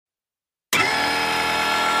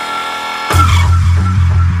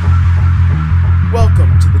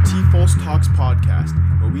False Talks podcast,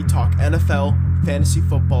 where we talk NFL, fantasy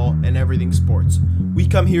football, and everything sports. We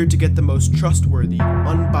come here to get the most trustworthy,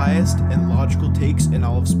 unbiased, and logical takes in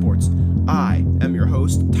all of sports. I am your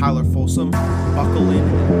host, Tyler Folsom. Buckle in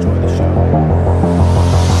and enjoy the show.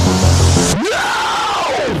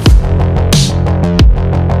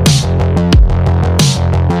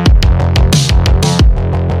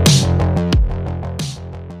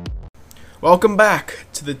 Welcome back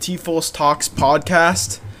to the T-False Talks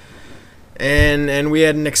podcast. And we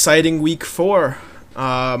had an exciting week 4.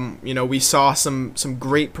 We saw some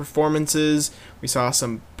great performances. We saw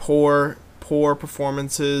some poor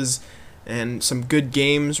performances and some good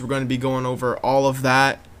games. We're going to be going over all of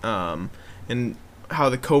that and how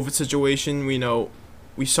the COVID situation,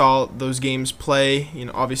 we saw those games play.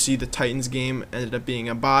 Obviously the Titans game ended up being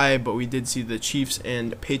a bye, but we did see the Chiefs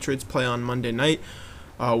and Patriots play on Monday night.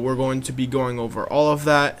 We're going to be going over all of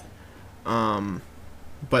that.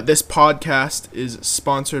 But this podcast is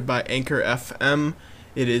sponsored by Anchor FM.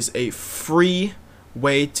 It is a free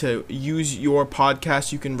way to use your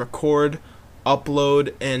podcast. You can record,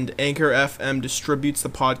 upload, and Anchor FM distributes the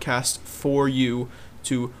podcast for you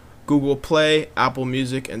to Google Play, Apple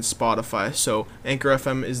Music, and Spotify. So Anchor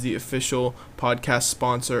FM is the official podcast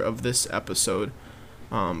sponsor of this episode.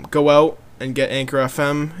 Go out and get Anchor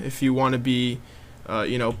FM if you want to be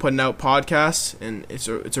putting out podcasts, and it's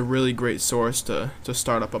a really great source to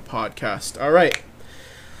start up a podcast. All right,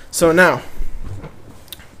 so now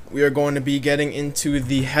we are going to be getting into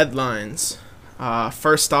the headlines.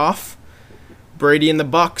 First off, Brady and the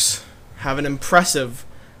Bucs have an impressive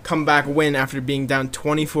comeback win after being down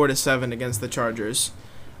 24-7 against the Chargers.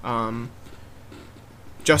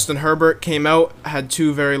 Justin Herbert came out, had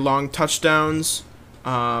 2 very long touchdowns,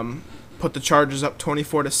 put the Chargers up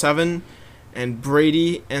 24-7. And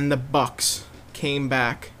Brady and the Bucs came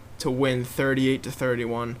back to win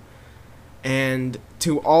 38-31. And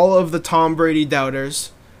to all of the Tom Brady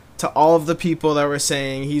doubters, to all of the people that were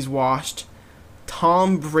saying he's washed,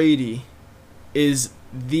 Tom Brady is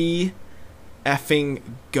the effing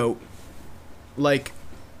GOAT. Like,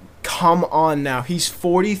 come on now. He's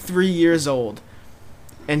 43 years old.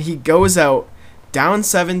 And he goes out down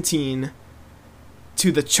 17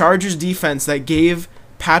 to the Chargers defense that gave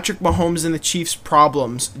Patrick Mahomes and the Chiefs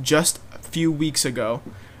problems just a few weeks ago.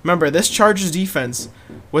 Remember, this Chargers defense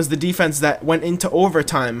was the defense that went into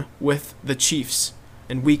overtime with the Chiefs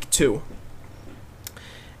in week 2.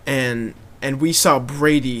 And we saw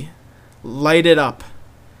Brady light it up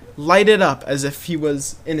as if he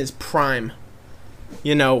was in his prime.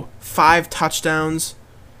 5 touchdowns,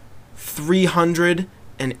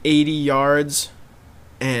 380 yards,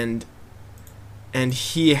 and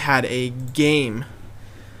he had a game.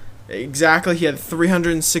 Exactly, he had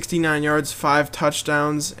 369 yards, 5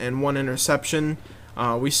 touchdowns, and 1 interception.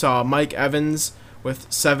 We saw Mike Evans with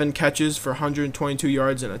 7 catches for 122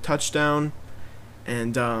 yards and a touchdown.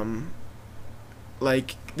 And,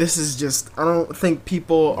 this is just, I don't think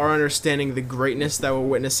people are understanding the greatness that we're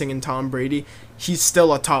witnessing in Tom Brady. He's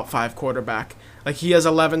still a top 5 quarterback. He has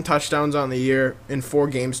 11 touchdowns on the year in 4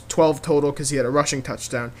 games, 12 total because he had a rushing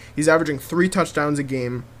touchdown. He's averaging 3 touchdowns a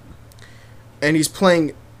game, and he's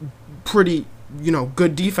playing pretty,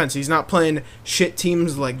 good defense. He's not playing shit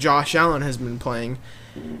teams like Josh Allen has been playing.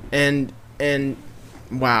 And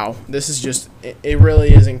wow, this is just, it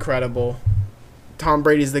really is incredible. Tom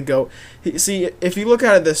Brady's the GOAT. See, if you look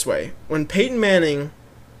at it this way, when Peyton Manning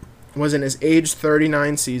was in his age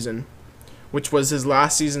 39 season, which was his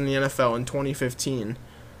last season in the NFL in 2015,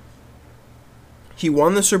 he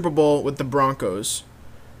won the Super Bowl with the Broncos.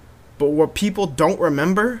 But what people don't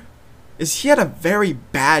remember is he had a very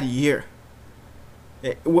bad year.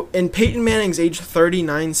 In Peyton Manning's age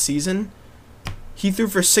 39 season, he threw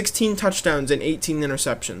for 16 touchdowns and 18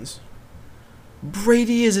 interceptions.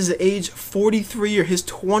 Brady is his age 43 year, his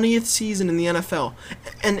 20th season in the NFL.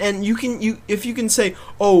 And if you can say,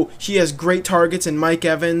 oh, he has great targets, and Mike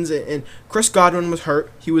Evans and Chris Godwin was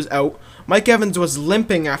hurt, he was out. Mike Evans was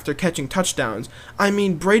limping after catching touchdowns.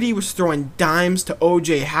 Brady was throwing dimes to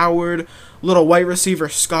O.J. Howard, little white receiver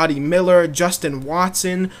Scotty Miller, Justin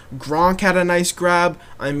Watson, Gronk had a nice grab.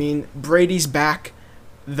 Brady's back.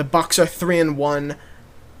 The Bucs are 3-1.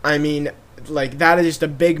 That is just a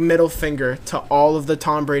big middle finger to all of the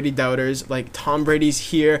Tom Brady doubters. Tom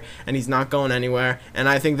Brady's here, and he's not going anywhere. And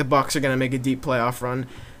I think the Bucs are going to make a deep playoff run.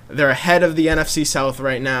 They're ahead of the NFC South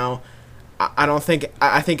right now. I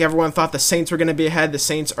think everyone thought the Saints were going to be ahead. The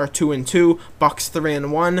Saints are 2-2. Bucs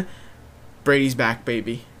 3-1. Brady's back,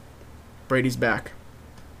 baby. Brady's back.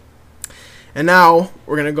 And now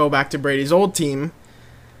we're going to go back to Brady's old team.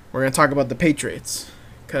 We're going to talk about the Patriots.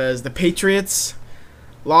 Because the Patriots,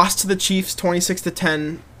 Lost to the Chiefs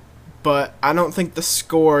 26-10, but I don't think the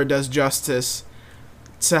score does justice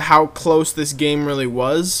to how close this game really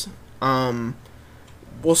was.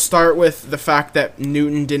 We'll start with the fact that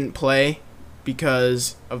Newton didn't play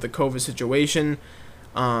because of the COVID situation,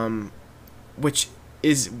 which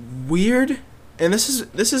is weird. And this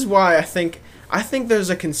is why I think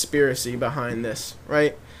there's a conspiracy behind this,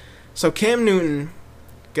 right? So Cam Newton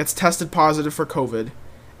gets tested positive for COVID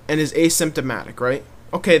and is asymptomatic, right?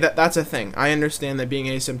 Okay, that's a thing. I understand that being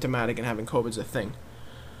asymptomatic and having COVID is a thing.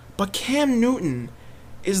 But Cam Newton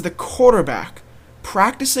is the quarterback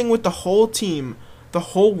practicing with the whole team the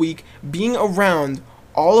whole week, being around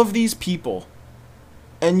all of these people,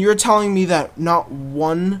 and you're telling me that not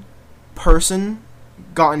one person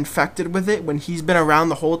got infected with it when he's been around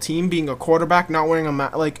the whole team, being a quarterback, not wearing a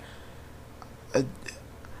mask?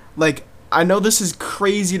 Like, I know this is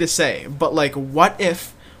crazy to say, but like, what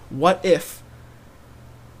if,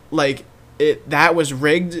 like, that was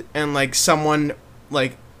rigged and like someone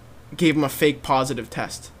like gave him a fake positive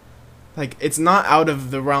test? Like, it's not out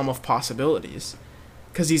of the realm of possibilities.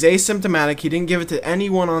 Because he's asymptomatic, he didn't give it to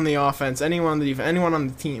anyone on the offense, anyone on the defense, anyone on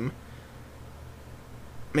the team.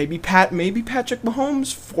 Maybe Patrick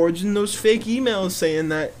Mahomes forging those fake emails saying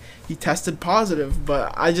that he tested positive,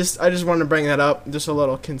 but I just wanted to bring that up, just a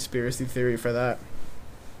little conspiracy theory for that.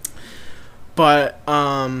 But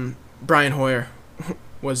Brian Hoyer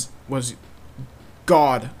was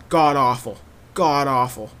god awful,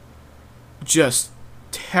 just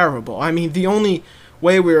terrible. I mean, the only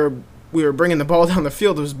way we were bringing the ball down the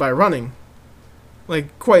field was by running.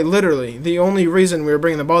 Like, quite literally, the only reason we were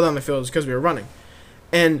bringing the ball down the field is because we were running.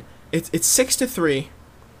 And it's 6-3,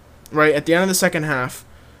 right, at the end of the second half.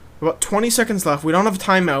 About 20 seconds left. We don't have a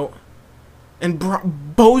timeout. And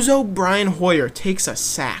Bozo Brian Hoyer takes a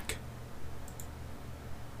sack.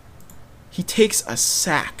 He takes a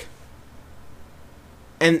sack.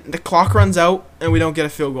 And the clock runs out, and we don't get a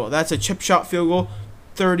field goal. That's a chip shot field goal.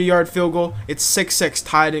 30-yard field goal. It's 6-6,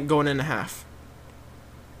 tied and going into half.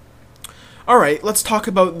 Alright, let's talk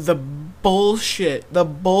about the bullshit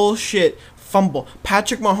fumble.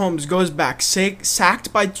 Patrick Mahomes goes back,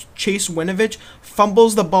 sacked by Chase Winovich,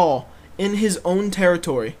 fumbles the ball in his own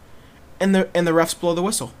territory, and the refs blow the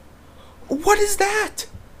whistle. What is that?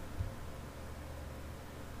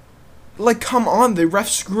 Like, come on, the refs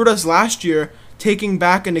screwed us last year, taking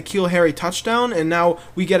back a N'Keal Harry touchdown, and now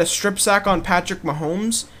we get a strip sack on Patrick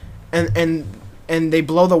Mahomes, and they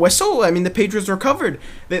blow the whistle? I mean, the Patriots recovered.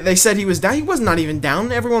 They said he was down. He was not even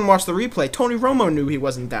down. Everyone watched the replay. Tony Romo knew he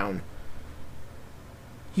wasn't down.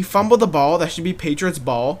 He fumbled the ball. That should be Patriots'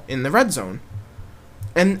 ball in the red zone.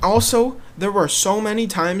 And also, there were so many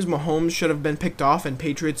times Mahomes should have been picked off, and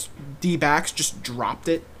Patriots D-backs just dropped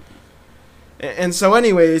it. And so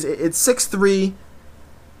anyways, it's 6-3.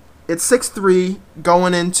 It's 6-3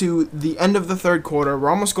 going into the end of the third quarter. We're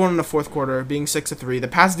almost going into the fourth quarter, being 6-3. The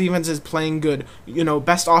Pats defense is playing good. You know,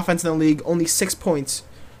 best offense in the league. Only 6 points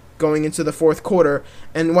going into the fourth quarter.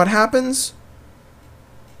 And what happens?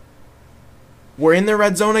 We're in the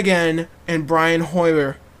red zone again, and Brian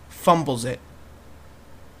Hoyer fumbles it.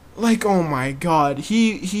 Like, oh my God,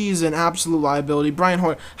 he's an absolute liability. Brian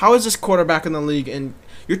Hoyer. How is this quarterback in the league? And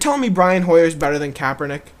you're telling me Brian Hoyer is better than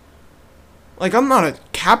Kaepernick? Like, I'm not a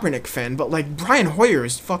Kaepernick fan, but, like, Brian Hoyer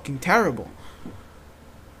is fucking terrible.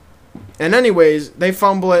 And anyways, they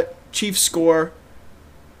fumble it, Chiefs score,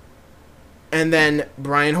 and then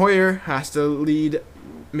Brian Hoyer has to lead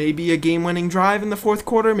maybe a game-winning drive in the fourth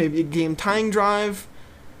quarter, maybe a game-tying drive,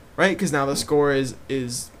 right? Because now the score is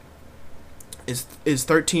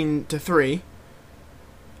 13-3,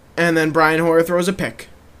 and then Brian Hoyer throws a pick.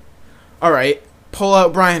 All right, pull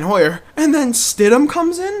out Brian Hoyer, and then Stidham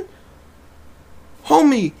comes in?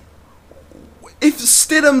 Homie, if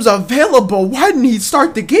Stidham's available, why didn't he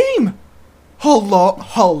start the game? Hello?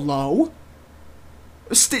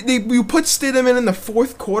 You put Stidham in the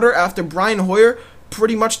fourth quarter after Brian Hoyer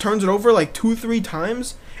pretty much turns it over like 2-3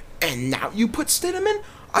 times, and now you put Stidham in?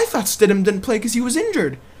 I thought Stidham didn't play because he was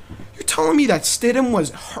injured. You're telling me that Stidham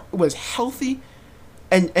was healthy?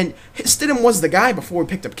 And Stidham was the guy before we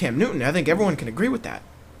picked up Cam Newton. I think everyone can agree with that.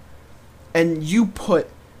 And you put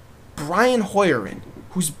Brian Hoyer in,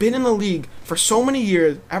 who's been in the league for so many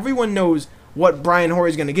years. Everyone knows what Brian Hoyer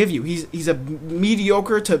is going to give you. He's a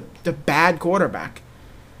mediocre to bad quarterback.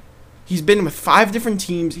 He's been with 5 different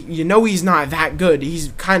teams. You know he's not that good.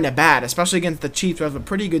 He's kind of bad, especially against the Chiefs, who have a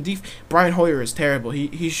pretty good defense. Brian Hoyer is terrible.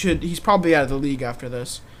 He's probably out of the league after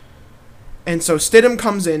this. And so Stidham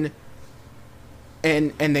comes in,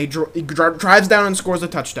 and he drives down and scores a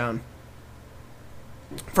touchdown.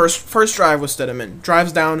 First drive was Stidham.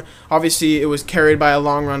 Drives down. Obviously, it was carried by a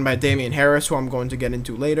long run by Damian Harris, who I'm going to get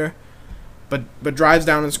into later. But drives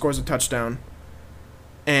down and scores a touchdown.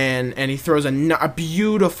 And he throws a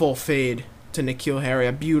beautiful fade to N'Keal Harry.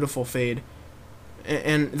 A beautiful fade.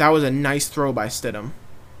 And that was a nice throw by Stidham.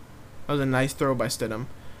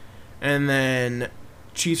 And then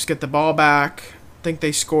Chiefs get the ball back. I think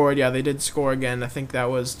they scored. Yeah, they did score again. I think that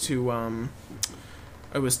was to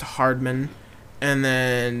Hardman. And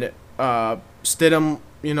then Stidham,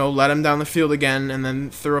 let him down the field again, and then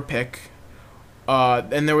threw a pick.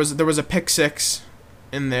 And there was a pick six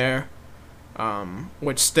in there,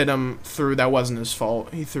 which Stidham threw. That wasn't his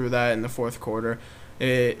fault. He threw that in the fourth quarter.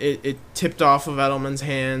 It tipped off of Edelman's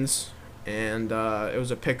hands, and it was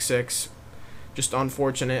a pick six. Just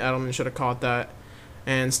unfortunate. Edelman should have caught that.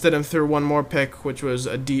 And Stidham threw one more pick, which was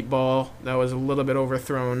a deep ball that was a little bit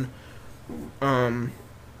overthrown.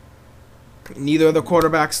 Neither of the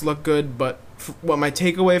quarterbacks look good, but what my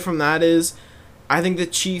takeaway from that is, I think the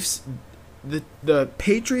Chiefs, the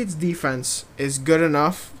Patriots defense is good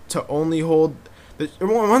enough to only hold.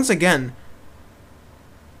 Once again,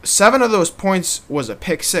 7 of those points was a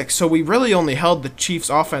pick six, so we really only held the Chiefs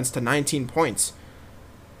offense to 19 points.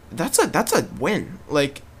 That's a win.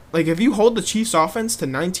 Like if you hold the Chiefs offense to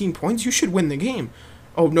 19 points, you should win the game.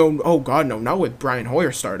 Oh no, oh god, no, not with Brian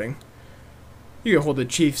Hoyer starting. You can hold the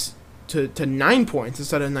Chiefs to 9 points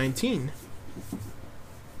instead of 19.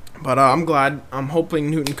 But I'm glad. I'm hoping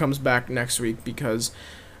Newton comes back next week, because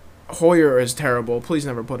Hoyer is terrible. Please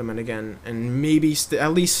never put him in again. And maybe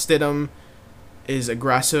at least Stidham is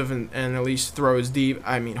aggressive and at least throws deep.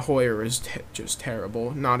 I mean, Hoyer is just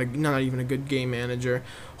terrible. Not even a good game manager.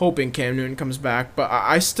 Hoping Cam Newton comes back. But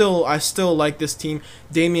I still like this team.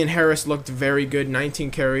 Damian Harris looked very good.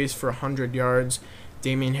 19 carries for 100 yards.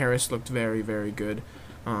 Damian Harris looked very, very good.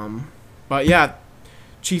 But yeah,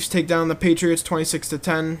 Chiefs take down the Patriots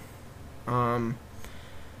 26-10.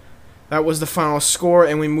 That was the final score,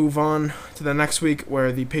 and we move on to the next week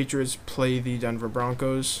where the Patriots play the Denver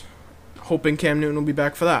Broncos. Hoping Cam Newton will be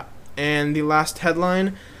back for that. And the last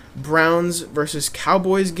headline, Browns versus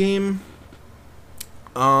Cowboys game.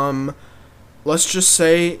 Let's just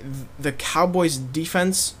say the Cowboys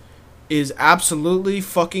defense is absolutely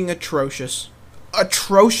fucking atrocious.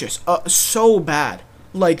 So bad.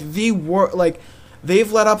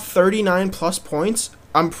 They've let up 39 plus points,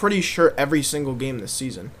 I'm pretty sure, every single game this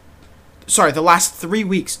season. Sorry, the last 3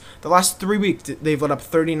 weeks. They've let up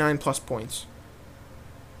 39 plus points.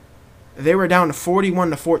 They were down to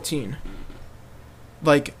 41-14.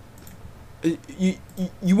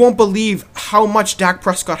 You won't believe how much Dak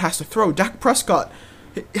Prescott has to throw. Dak Prescott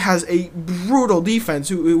has a brutal defense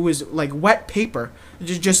who is like wet paper.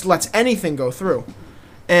 Just lets anything go through.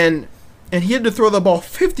 And he had to throw the ball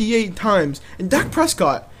 58 times. And Dak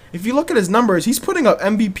Prescott, if you look at his numbers, he's putting up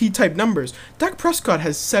MVP-type numbers. Dak Prescott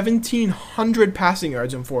has 1,700 passing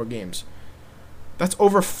yards in 4 games. That's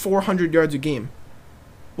over 400 yards a game.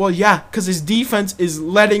 Well, yeah, because his defense is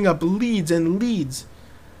letting up leads.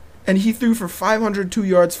 And he threw for 502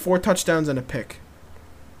 yards, 4 touchdowns, and a pick.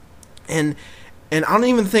 And I don't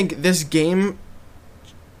even think this game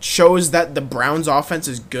shows that the Browns offense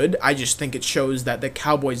is good. I just think it shows that the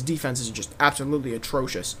Cowboys defense is just absolutely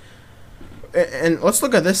atrocious. And let's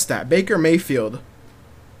look at this stat. Baker Mayfield,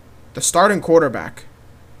 the starting quarterback,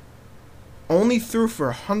 only threw for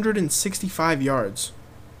 165 yards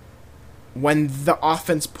when the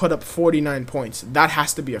offense put up 49 points. That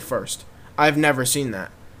has to be a first. I've never seen that.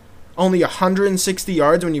 Only 160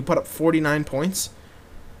 yards when you put up 49 points?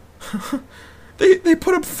 They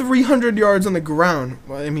put up 300 yards on the ground.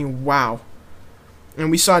 I mean, wow. And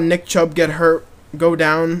we saw Nick Chubb get hurt, go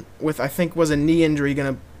down with, I think, was a knee injury,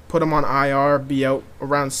 going to put him on IR, be out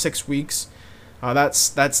around 6 weeks. That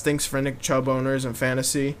stinks for Nick Chubb owners and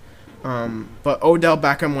fantasy. But Odell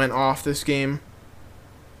Beckham went off this game.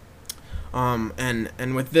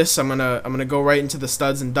 And with this, I'm gonna go right into the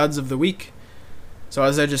studs and duds of the week. So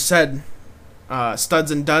as I just said,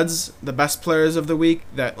 studs and duds, the best players of the week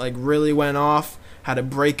that really went off, had a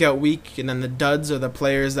breakout week, and then the duds are the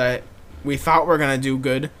players that we thought were gonna do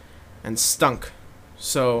good and stunk.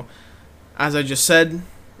 So as I just said,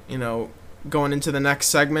 going into the next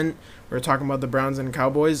segment, we're talking about the Browns and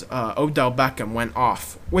Cowboys. Odell Beckham went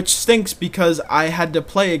off, which stinks because I had to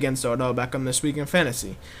play against Odell Beckham this week in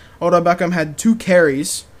fantasy. Odell Beckham had 2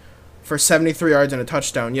 carries for 73 yards and a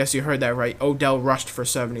touchdown. Yes, you heard that right. Odell rushed for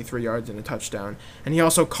 73 yards and a touchdown. And he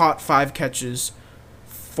also caught 5 catches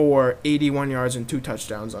for 81 yards and 2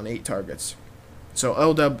 touchdowns on 8 targets. So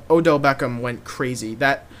Odell Beckham went crazy.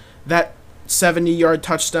 That 70-yard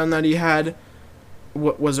touchdown that he had,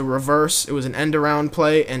 was a reverse. It was an end around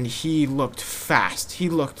play, and he looked fast. He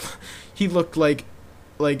looked like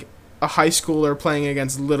a high schooler playing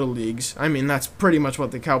against little leagues. I mean, that's pretty much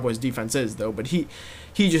what the Cowboys defense is, though. But he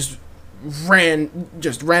just ran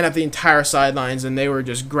up the entire sidelines, and they were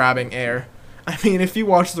just grabbing air. I mean, if you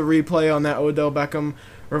watch the replay on that Odell Beckham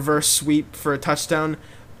reverse sweep for a touchdown,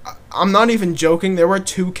 I'm not even joking. There were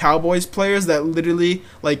 2 Cowboys players that literally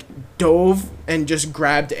like dove and just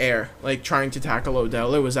grabbed air, like trying to tackle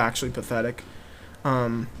Odell. It was actually pathetic.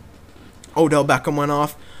 Odell Beckham went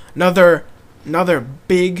off. Another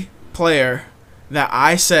big player that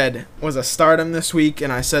I said was a stardom this week,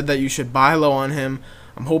 and I said that you should buy low on him.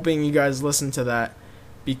 I'm hoping you guys listen to that,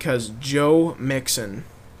 because Joe Mixon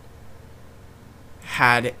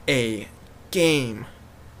had a game.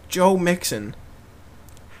 Joe Mixon,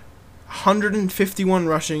 151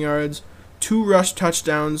 rushing yards, 2 rush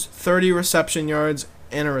touchdowns, 30 reception yards,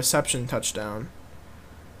 and a reception touchdown,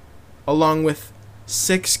 along with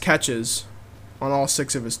 6 catches on all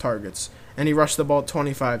 6 of his targets, and he rushed the ball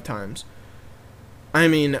 25 times. I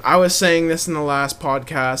mean, I was saying this in the last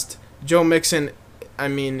podcast. Joe Mixon, I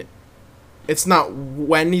mean, it's not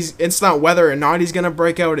whether or not he's going to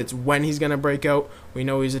break out, it's when he's going to break out. We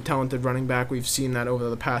know he's a talented running back. We've seen that over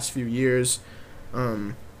the past few years.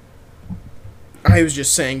 I was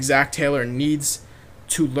just saying Zach Taylor needs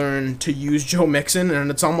to learn to use Joe Mixon, and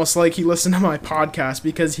it's almost like he listened to my podcast,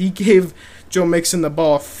 because he gave Joe Mixon the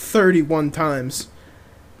ball 31 times.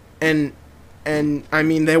 And I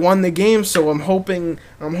mean, they won the game, so I'm hoping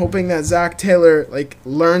that Zach Taylor like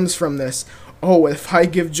learns from this. Oh, if I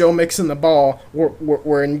give Joe Mixon the ball,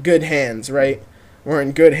 we're in good hands, right? We're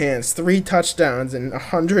in good hands. 3 touchdowns and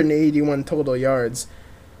 181 total yards.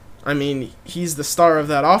 I mean, he's the star of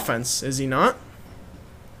that offense, is he not?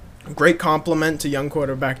 Great compliment to young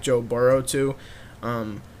quarterback Joe Burrow too.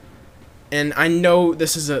 And I know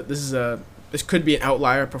this could be an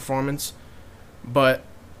outlier performance, but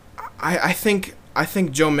I think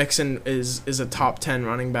Joe Mixon is a top 10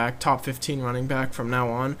 running back, top 15 running back from now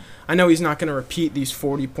on. I know he's not going to repeat these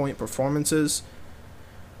 40-point performances,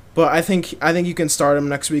 but I think you can start him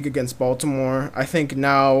next week against Baltimore. I think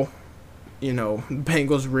now, you know, the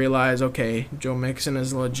Bengals realize, okay, Joe Mixon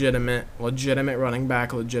is a legitimate running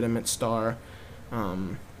back, legitimate star.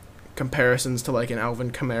 Comparisons to like an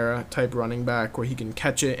Alvin Kamara type running back where he can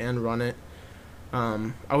catch it and run it.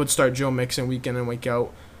 I would start Joe Mixon week in and week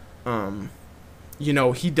out. You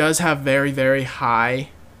know, he does have very, very high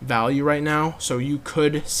value right now, so you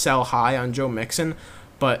could sell high on Joe Mixon,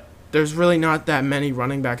 but there's really not that many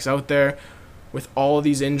running backs out there with all of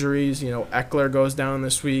these injuries. You know, Eckler goes down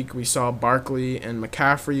this week. We saw Barkley and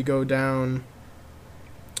McCaffrey go down.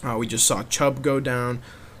 We just saw Chubb go down.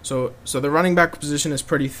 So the running back position is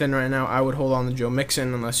pretty thin right now. I would hold on to Joe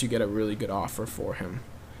Mixon unless you get a really good offer for him.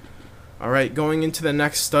 All right, going into the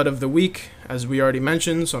next stud of the week, as we already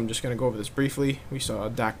mentioned, so I'm just going to go over this briefly. We saw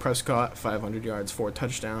Dak Prescott, 500 yards, 4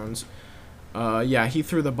 touchdowns. Yeah, he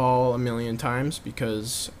threw the ball a million times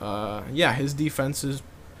because, his defense is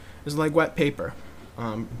like wet paper.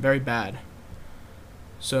 Very bad.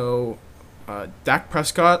 So, Dak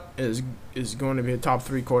Prescott is going to be a top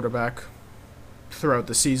 3 quarterback throughout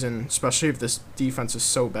the season, especially if this defense is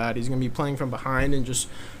so bad. He's going to be playing from behind and just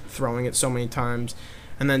throwing it so many times.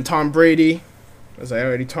 And then Tom Brady, as I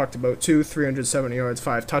already talked about too, 370 yards,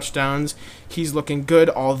 5 touchdowns. He's looking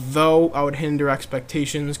good, although I would hinder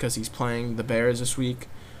expectations because he's playing the Bears this week,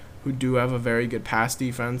 who do have a very good pass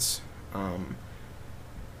defense.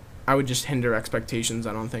 I would just hinder expectations.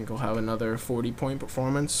 I don't think he'll have another 40-point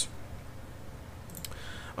performance.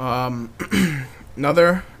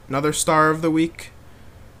 Another star of the week.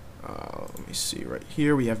 Let me see right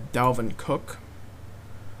here. We have Dalvin Cook,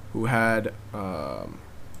 who had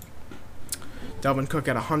Dalvin Cook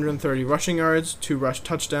had 130 rushing yards, 2 rush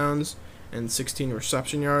touchdowns, and 16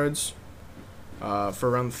 reception yards for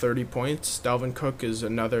around 30 points. Dalvin Cook is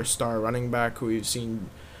another star running back who we've seen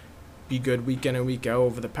be good week in and week out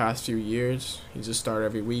over the past few years. He's a start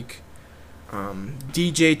every week.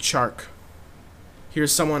 DJ Chark.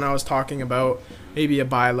 Here's someone I was talking about, maybe a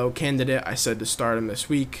buy low candidate. I said to start him this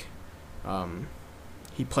week.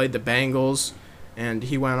 He played the Bengals, and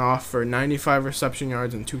he went off for 95 reception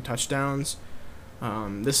yards and 2 touchdowns.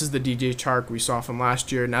 This is the DJ Chark we saw from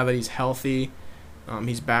last year. Now that he's healthy,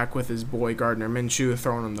 he's back with his boy Gardner Minshew,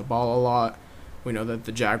 throwing him the ball a lot. We know that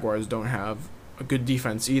the Jaguars don't have a good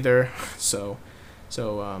defense either, so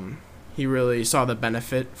he really saw the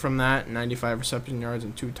benefit from that. 95 reception yards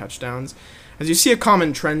and 2 touchdowns. As you see a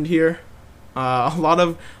common trend here, a lot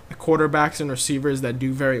of the quarterbacks and receivers that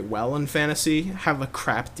do very well in fantasy have a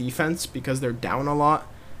crap defense because they're down a lot,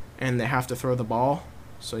 and they have to throw the ball.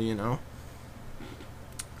 So, you know.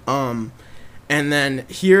 And then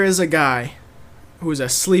here is a guy who's a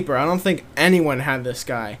sleeper. I don't think anyone had this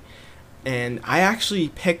guy. And I actually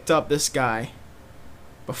picked up this guy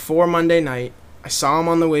before Monday night. I saw him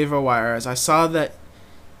on the waiver wire as I saw that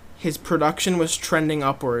his production was trending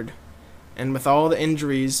upward. And with all the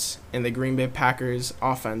injuries in the Green Bay Packers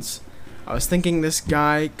offense, I was thinking this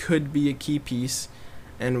guy could be a key piece.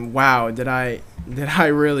 And wow, did I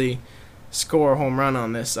really score a home run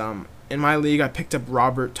on this. In my league, I picked up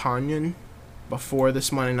Robert Tonyan before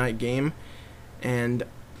this Monday night game. And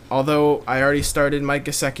although I already started Mike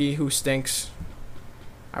Gesicki, who stinks,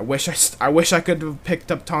 I wish I could have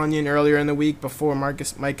picked up Tonyan earlier in the week before Mike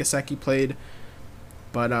Gesicki played.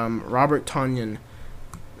 But Robert Tonyan,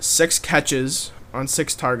 6 catches on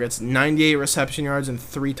 6 targets, 98 reception yards, and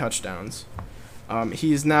 3 touchdowns.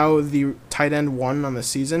 He is now the tight end 1 on the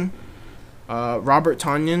season. Robert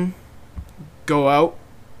Tonyan, go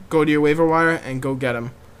to your waiver wire and go get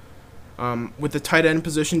him. With the tight end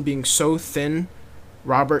position being so thin,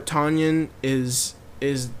 Robert Tonyan is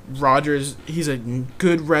Rodgers. He's a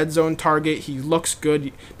good red zone target. He looks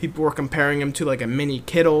good. People were comparing him to like a mini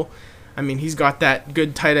Kittle. I mean, he's got that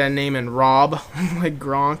good tight end name in Rob, like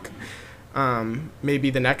Gronk. Maybe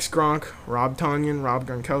the next Gronk, Rob Tonyan, Rob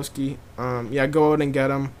Gronkowski. Yeah, go out and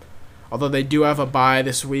get him. Although they do have a bye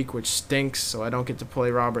this week, which stinks, so I don't get to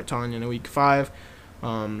play Robert Tonyan in week 5.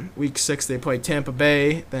 Week 6 they play Tampa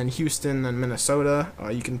Bay, then Houston, then Minnesota.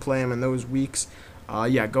 You can play him in those weeks.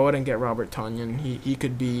 Yeah, go ahead and get Robert Tonyan. He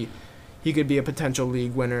could be a potential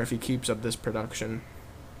league winner if he keeps up this production.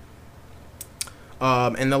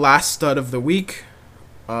 And the last stud of the week,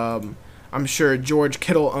 I'm sure George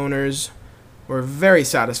Kittle owners were very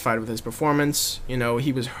satisfied with his performance. You know,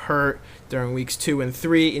 he was hurt during weeks 2 and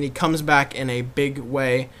 3, and he comes back in a big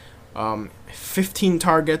way. 15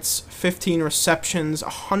 targets, 15 receptions,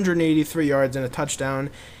 183 yards, and a touchdown.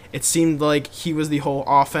 It seemed like he was the whole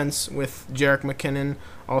offense, with Jerick McKinnon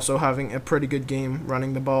also having a pretty good game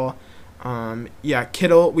running the ball. Yeah,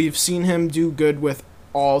 Kittle, we've seen him do good with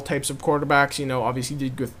all types of quarterbacks. You know, obviously he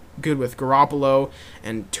did good with Garoppolo,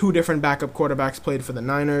 and 2 different backup quarterbacks played for the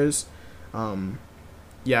Niners.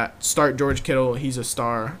 Yeah, start George Kittle. He's a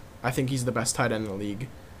star. I think he's the best tight end in the league.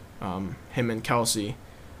 Him and Kelsey.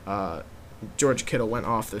 George Kittle went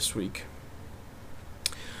off this week.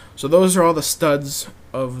 So those are all the studs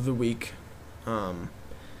of the week. And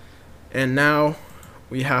now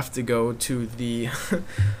we have to go to the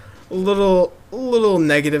little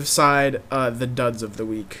negative side, the duds of the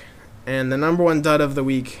week. And the number 1 dud of the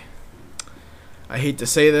week, I hate to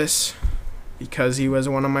say this because he was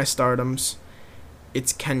one of my stardoms,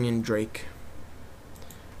 it's Kenyon Drake.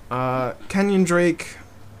 Kenyon Drake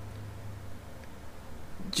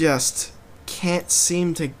just can't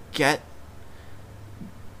seem to get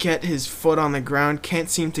his foot on the ground, can't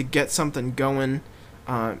seem to get something going.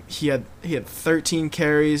 He had 13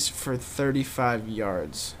 carries for 35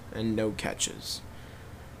 yards and no catches.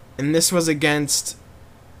 And this was against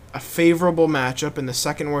a favorable matchup in the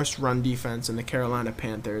second worst run defense in the Carolina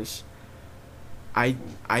Panthers. I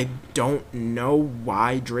don't know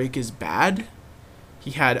why Drake is bad.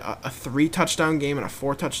 He had a 3-touchdown game and a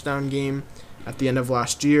 4-touchdown game at the end of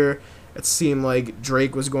last year. It seemed like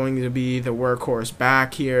Drake was going to be the workhorse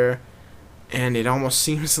back here, and it almost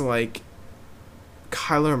seems like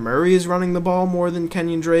Kyler Murray is running the ball more than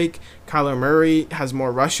Kenyon Drake. Kyler Murray has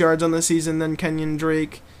more rush yards on the season than Kenyon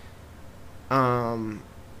Drake. I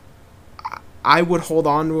would hold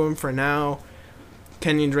on to him for now.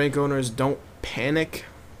 Kenyon Drake owners, don't panic.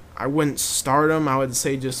 I wouldn't start him. I would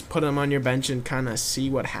say just put him on your bench and kind of see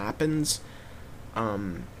what happens.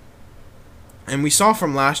 And we saw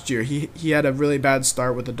from last year, he had a really bad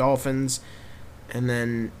start with the Dolphins, and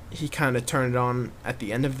then he kind of turned it on at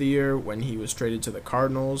the end of the year when he was traded to the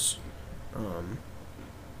Cardinals.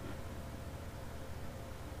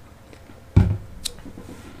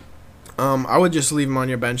 I would just leave him on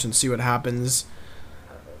your bench and see what happens.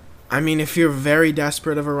 I mean, if you're very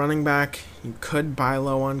desperate of a running back, you could buy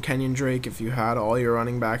low on Kenyon Drake if you had all your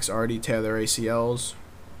running backs already tear their ACLs.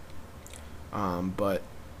 But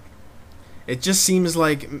it just seems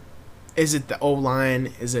like, is it the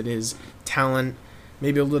O-line? Is it his talent?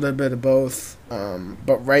 Maybe a little bit of both.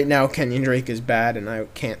 But right now, Kenyon Drake is bad, and I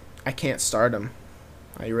can't start him.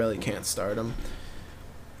 I really can't start him.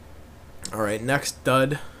 All right, next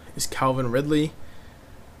dud is Calvin Ridley.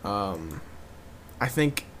 I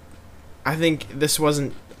think this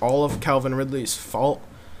wasn't all of Calvin Ridley's fault.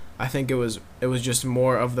 I think it was just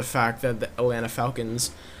more of the fact that the Atlanta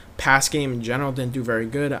Falcons pass game in general didn't do very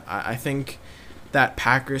good. I think that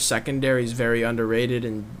Packers secondary is very underrated,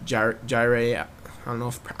 and Jaire, I don't know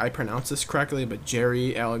if I pronounce this correctly, but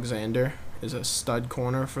Jerry Alexander is a stud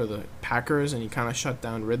corner for the Packers, and he kind of shut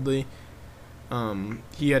down Ridley.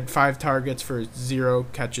 He had 5 targets for 0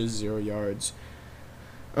 catches, 0 yards.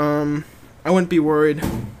 I wouldn't be worried.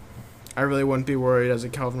 I really wouldn't be worried as a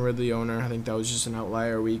Calvin Ridley owner. I think that was just an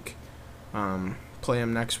outlier week. Play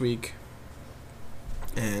him next week.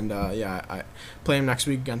 And, I play him next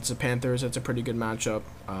week against the Panthers. That's a pretty good matchup.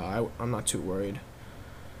 I'm not too worried.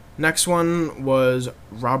 Next one was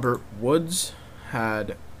Robert Woods.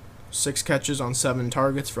 Had 6 catches on 7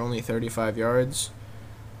 targets for only 35 yards.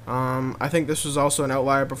 I think this was also an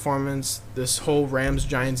outlier performance. This whole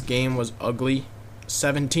Rams-Giants game was ugly.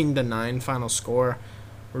 17-9 final score.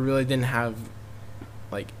 We really didn't have,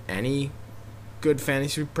 any good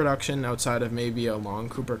fantasy production outside of maybe a long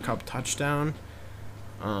Cooper Kupp touchdown.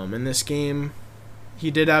 In this game, he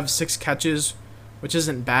did have 6 catches, which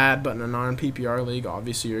isn't bad, but in a non-PPR league,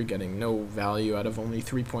 obviously you're getting no value out of only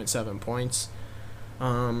 3.7 points.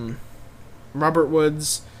 Robert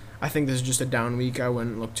Woods, I think this is just a down week. I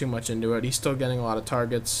wouldn't look too much into it. He's still getting a lot of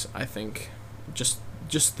targets. I think just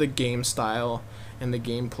the game style and the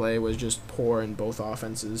gameplay was just poor in both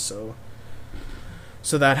offenses, so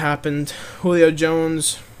that happened. Julio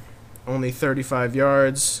Jones, only 35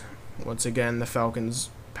 yards. Once again, the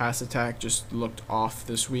Falcons' pass attack just looked off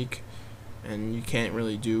this week, and you can't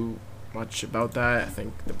really do much about that. I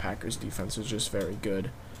think the Packers' defense is just very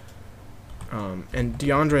good. And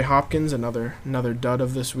DeAndre Hopkins, another dud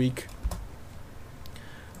of this week.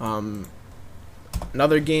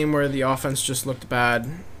 Another game where the offense just looked bad.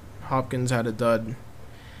 Hopkins had a dud,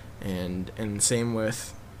 and same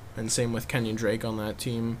with Kenyon Drake on that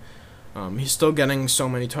team. He's still getting so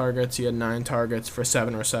many targets. He had 9 targets for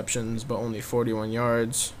 7 receptions, but only 41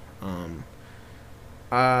 yards.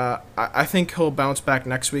 I think he'll bounce back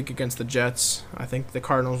next week against the Jets. I think the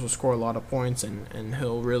Cardinals will score a lot of points, and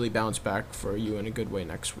he'll really bounce back for you in a good way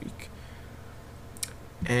next week.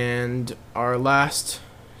 And our last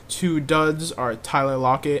 2 duds are Tyler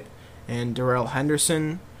Lockett and Darrell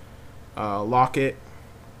Henderson. Lockett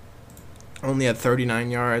only had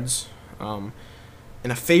 39 yards. In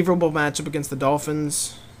a favorable matchup against the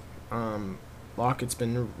Dolphins, Lockett's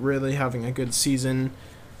been really having a good season.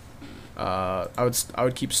 I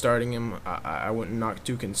would keep starting him. I wouldn't not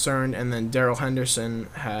too concerned. And then Darrell Henderson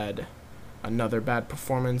had another bad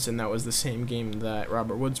performance, and that was the same game that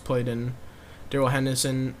Robert Woods played in. Darrell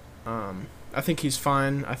Henderson, I think he's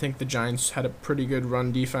fine. I think the Giants had a pretty good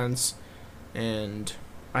run defense, and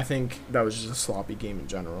I think that was just a sloppy game in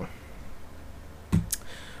general.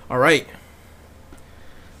 All right.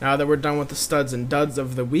 Now that we're done with the studs and duds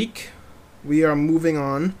of the week, we are moving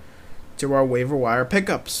on to our waiver wire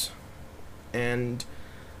pickups. And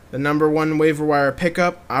the number 1 waiver wire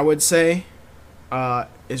pickup, I would say,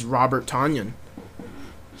 is Robert Tonyan.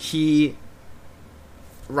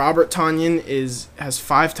 Robert Tonyan has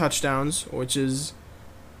 5 touchdowns, which is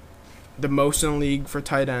the most in the league for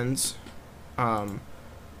tight ends.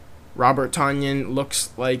 Robert Tonyan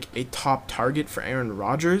looks like a top target for Aaron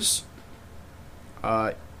Rodgers.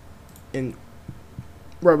 And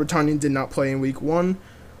Robert Tonyan did not play in week 1.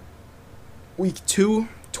 Week 2,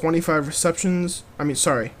 25 reception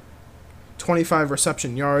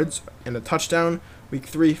yards and a touchdown. Week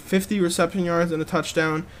 3, 50 reception yards and a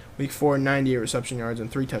touchdown. Week 4, 98 reception yards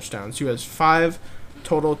and 3 touchdowns. He has 5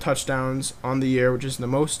 total touchdowns on the year, which is the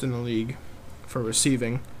most in the league for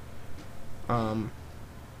receiving. And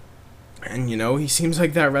he seems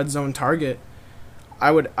like that red zone target.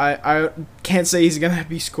 I can't say he's gonna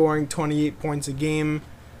be scoring 28 points a game,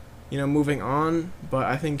 moving on, but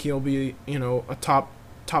I think he'll be, a top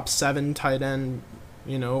 7 tight end,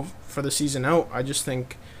 for the season out. I just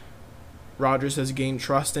think Rodgers has gained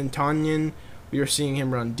trust in Tonyan. We are seeing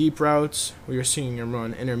him run deep routes. We are seeing him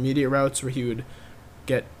run intermediate routes where he would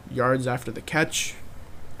get yards after the catch.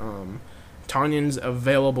 Tonyan's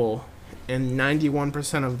available in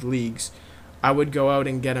 91% of leagues. I would go out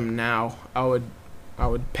and get him now. I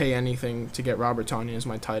would pay anything to get Robert Tonyan as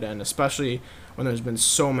my tight end, especially when there's been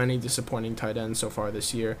so many disappointing tight ends so far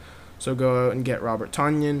this year. So go out and get Robert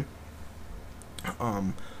Tonyan.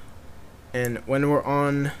 And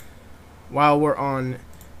while we're on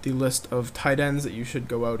the list of tight ends that you should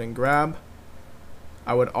go out and grab,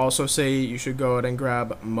 I would also say you should go out and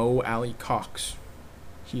grab Mo Alley-Cox.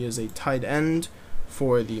 He is a tight end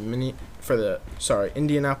for the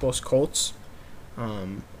Indianapolis Colts.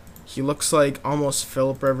 He looks like almost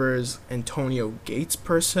Phillip Rivers, Antonio Gates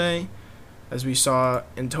per se, as we saw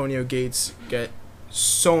Antonio Gates get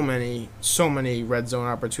so many red zone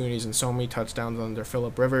opportunities and so many touchdowns under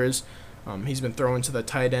Phillip Rivers. He's been throwing to the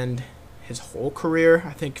tight end his whole career.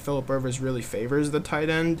 I think Philip Rivers really favors the tight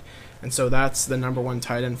end, and so that's the number one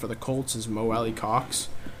tight end for the Colts is Mo Alie-Cox.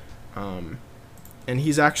 And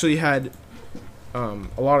he's actually had a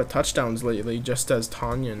lot of touchdowns lately, just as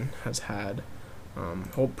Tonyan has had.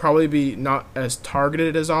 He'll probably be not as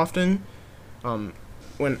targeted as often.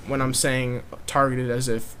 When I'm saying targeted, as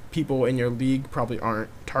if people in your league probably aren't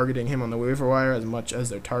targeting him on the waiver wire as much as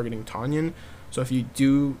they're targeting Tonyan. So if you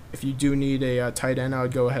do need a tight end, I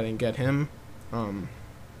would go ahead and get him.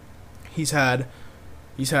 He's had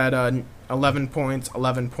 11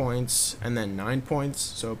 points, and then 9 points.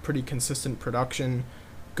 So pretty consistent production,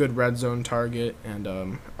 good red zone target, and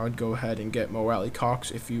I would go ahead and get Mo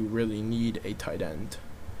Alie-Cox if you really need a tight end.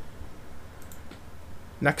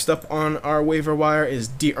 Next up on our waiver wire is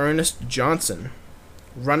D'Ernest Johnson,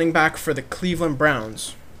 running back for the Cleveland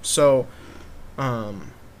Browns. So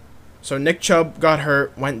Nick Chubb got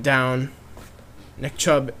hurt, went down. Nick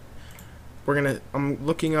Chubb, I'm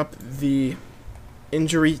looking up the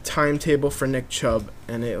injury timetable for Nick Chubb,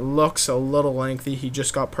 and it looks a little lengthy. He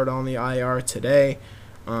just got put on the IR today.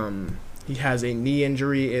 He has a knee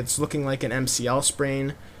injury. It's looking like an MCL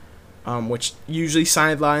sprain, which usually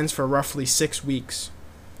sidelines for roughly 6 weeks.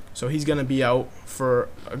 So he's going to be out for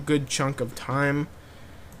a good chunk of time.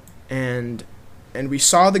 And we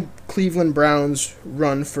saw the Cleveland Browns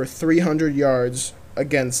run for 300 yards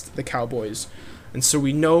against the Cowboys. And so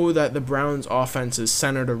we know that the Browns' offense is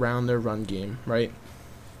centered around their run game, right?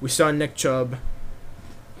 We saw Nick Chubb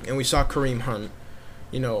and we saw Kareem Hunt,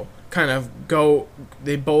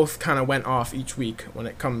 they both kind of went off each week when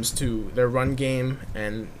it comes to their run game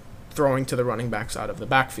and throwing to the running backs out of the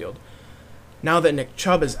backfield. Now that Nick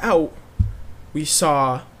Chubb is out, we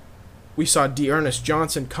saw D'Ernest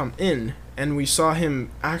Johnson come in, and we saw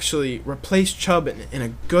him actually replace Chubb in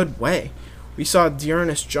a good way. We saw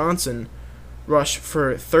D'Ernest Johnson rush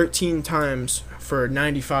for 13 times for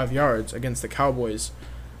 95 yards against the Cowboys,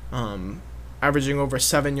 averaging over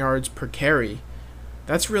 7 yards per carry.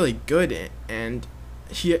 That's really good, and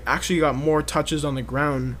he actually got more touches on the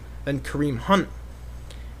ground than Kareem Hunt.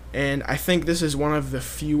 And I think this is one of the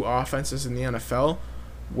few offenses in the NFL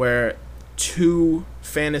where two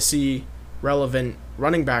fantasy relevant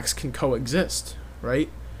running backs can coexist, right?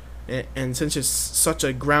 And since it's such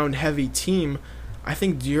a ground heavy team, I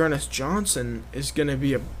think D'Ernest Johnson is going to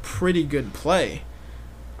be a pretty good play.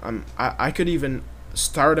 I could even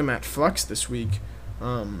start him at flex this week.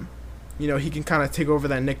 He can kind of take over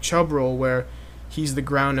that Nick Chubb role where he's the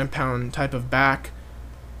ground and pound type of back.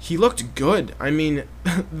 He looked good. I mean,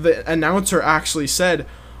 the announcer actually said,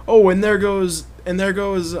 "Oh, and there goes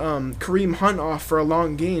Kareem Hunt off for a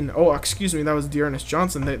long gain." Oh, excuse me, that was D'Ernest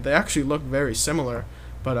Johnson. They actually look very similar.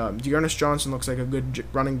 But D'Ernest Johnson looks like a good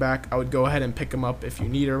running back. I would go ahead and pick him up if you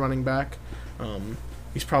need a running back.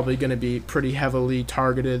 He's probably going to be pretty heavily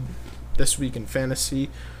targeted this week in fantasy,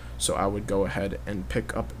 so I would go ahead and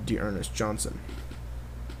pick up D'Ernest Johnson.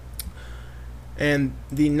 And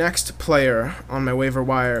the next player on my waiver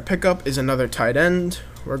wire pickup is another tight end.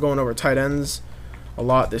 We're going over tight ends a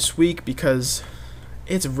lot this week because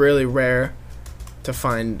it's really rare to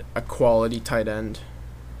find a quality tight end.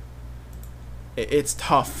 It's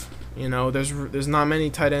tough, There's not many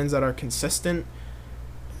tight ends that are consistent,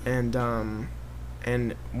 and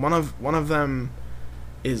one of them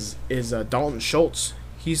is Dalton Schultz.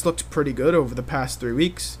 He's looked pretty good over the past 3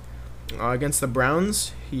 weeks. Against the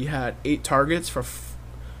Browns, he had 8 targets for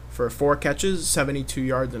 4 catches, 72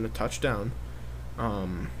 yards, and a touchdown.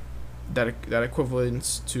 That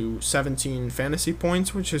equivalents to 17 fantasy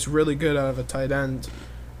points, which is really good out of a tight end.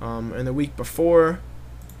 And the week before,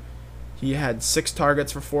 he had 6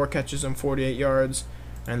 targets for 4 catches and 48 yards.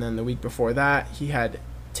 And then the week before that, he had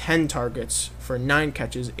 10 targets for 9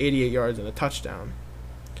 catches, 88 yards, and a touchdown.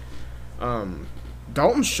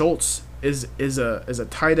 Dalton Schultz is a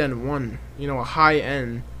tight end one, a high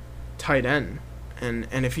end tight end, and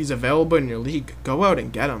if he's available in your league, go out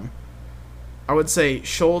and get him. I would say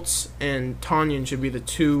Schultz and Tonyan should be the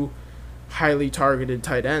 2 highly targeted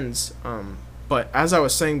tight ends. But as I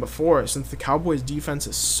was saying before, since the Cowboys defense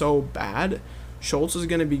is so bad, Schultz is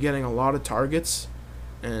going to be getting a lot of targets,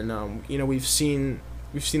 and we've seen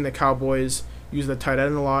the Cowboys use the tight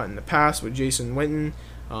end a lot in the past with Jason Witten.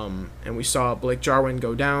 And we saw Blake Jarwin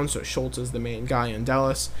go down, so Schultz is the main guy in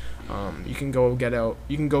Dallas. You can go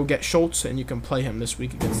get Schultz, and you can play him this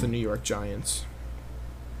week against the New York Giants.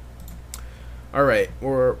 All right,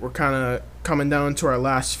 we're kind of coming down to our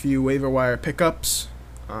last few waiver wire pickups.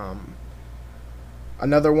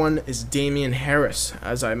 Another one is Damian Harris,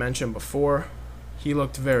 as I mentioned before. He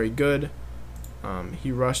looked very good.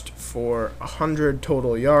 He rushed for 100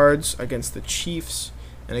 total yards against the Chiefs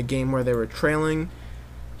in a game where they were trailing.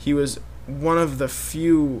 He was one of the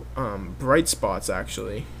few bright spots,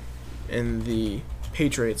 actually, in the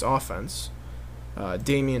Patriots offense.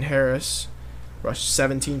 Damian Harris rushed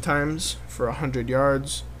 17 times for 100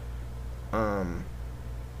 yards. And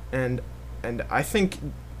I think,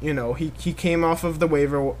 he came off of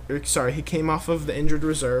the he came off of the injured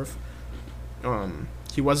reserve.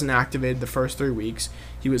 He wasn't activated the first 3 weeks.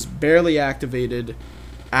 He was barely activated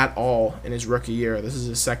at all in his rookie year. This is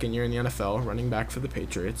his second year in the NFL, running back for the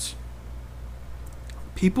Patriots.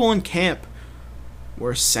 People in camp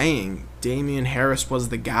were saying Damian Harris was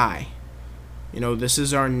the guy. This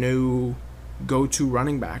is our new go-to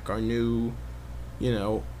running back, our new,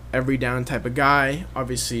 every down type of guy.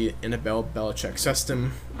 Obviously, in a Belichick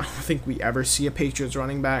system, I don't think we ever see a Patriots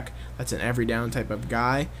running back that's an every down type of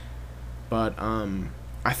guy. But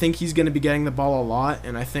I think he's going to be getting the ball a lot,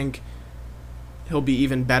 and I think he'll be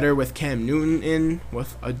even better with Cam Newton in,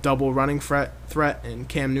 with a double running threat, and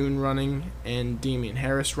Cam Newton running and Damian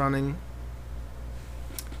Harris running.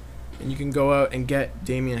 And you can go out and get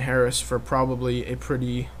Damian Harris for probably a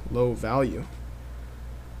pretty low value.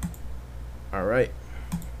 All right.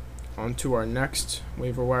 On to our next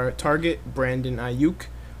waiver wire target, Brandon Aiyuk.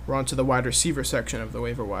 We're on to the wide receiver section of the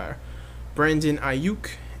waiver wire. Brandon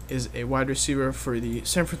Aiyuk is a wide receiver for the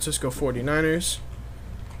San Francisco 49ers,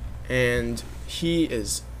 and he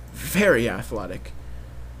is very athletic,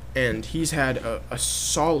 and he's had a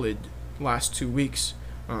solid last 2 weeks.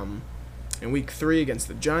 In week 3 against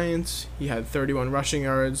the Giants, he had 31 rushing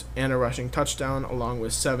yards and a rushing touchdown, along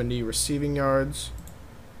with 70 receiving yards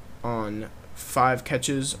on 5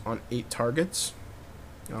 catches on 8 targets.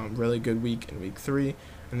 Really good week in week 3.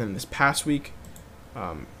 And then this past week,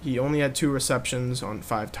 he only had 2 receptions on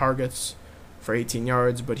 5 targets for 18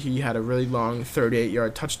 yards, but he had a really long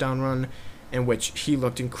 38-yard touchdown run in which he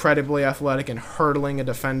looked incredibly athletic and hurdling a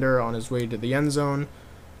defender on his way to the end zone.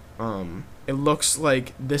 It looks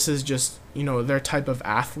like this is just, their type of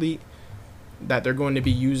athlete that they're going to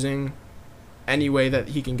be using any way that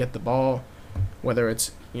he can get the ball, whether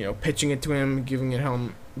it's, pitching it to him, giving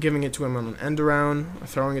it to him on an end around, or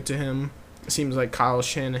throwing it to him. It seems like Kyle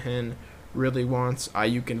Shanahan really wants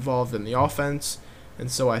Aiyuk involved in the offense,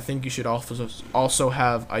 and so I think you should also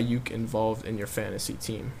have Aiyuk involved in your fantasy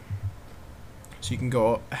team. So you can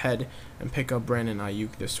go ahead and pick up Brandon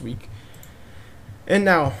Aiyuk this week. And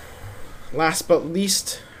now, last but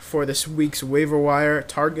least for this week's waiver wire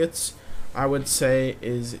targets, I would say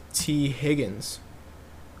is T. Higgins.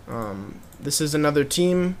 This is another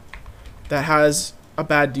team that has a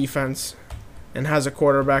bad defense and has a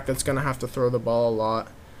quarterback that's going to have to throw the ball a lot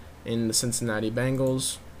in the Cincinnati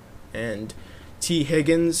Bengals. And T.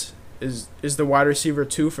 Higgins is the wide receiver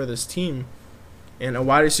 2 for this team. And a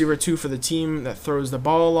wide receiver 2 for the team that throws the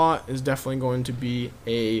ball a lot is definitely going to be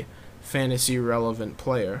a fantasy relevant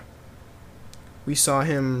player. We saw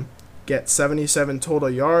him get 77 total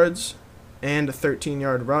yards and a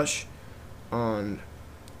 13-yard rush on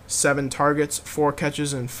 7 targets, 4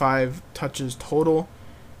 catches, and 5 touches total.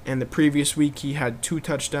 And the previous week he had 2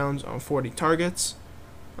 touchdowns on 40 targets.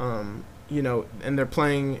 And they're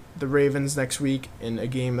playing the Ravens next week in a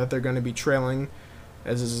game that they're going to be trailing,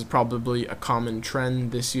 as this is probably a common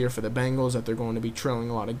trend this year for the Bengals, that they're going to be trailing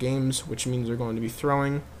a lot of games, which means they're going to be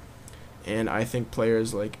throwing. And I think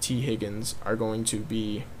players like T. Higgins are going to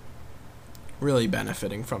be really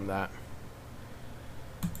benefiting from that.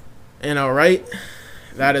 And all right,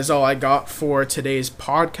 that is all I got for today's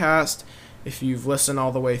podcast. If you've listened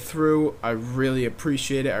all the way through, I really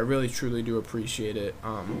appreciate it. I really, truly do appreciate it.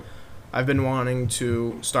 I've been wanting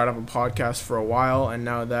to start up a podcast for a while, and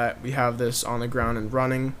now that we have this on the ground and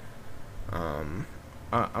running, I'm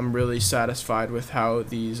really satisfied with how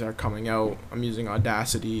these are coming out. I'm using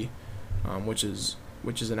Audacity, which is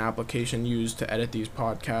an application used to edit these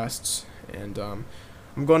podcasts, and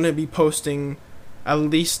I'm going to be posting at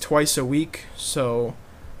least twice a week. So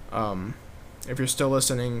if you're still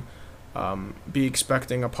listening, be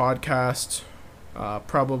expecting a podcast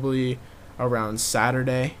probably around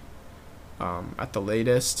Saturday at the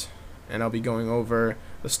latest, and I'll be going over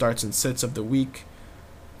the starts and sits of the week.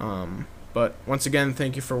 But once again,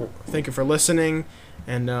 thank you for listening,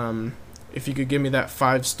 and if you could give me that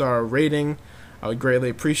 5-star rating, I would greatly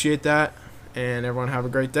appreciate that. And everyone have a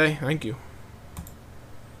great day. Thank you.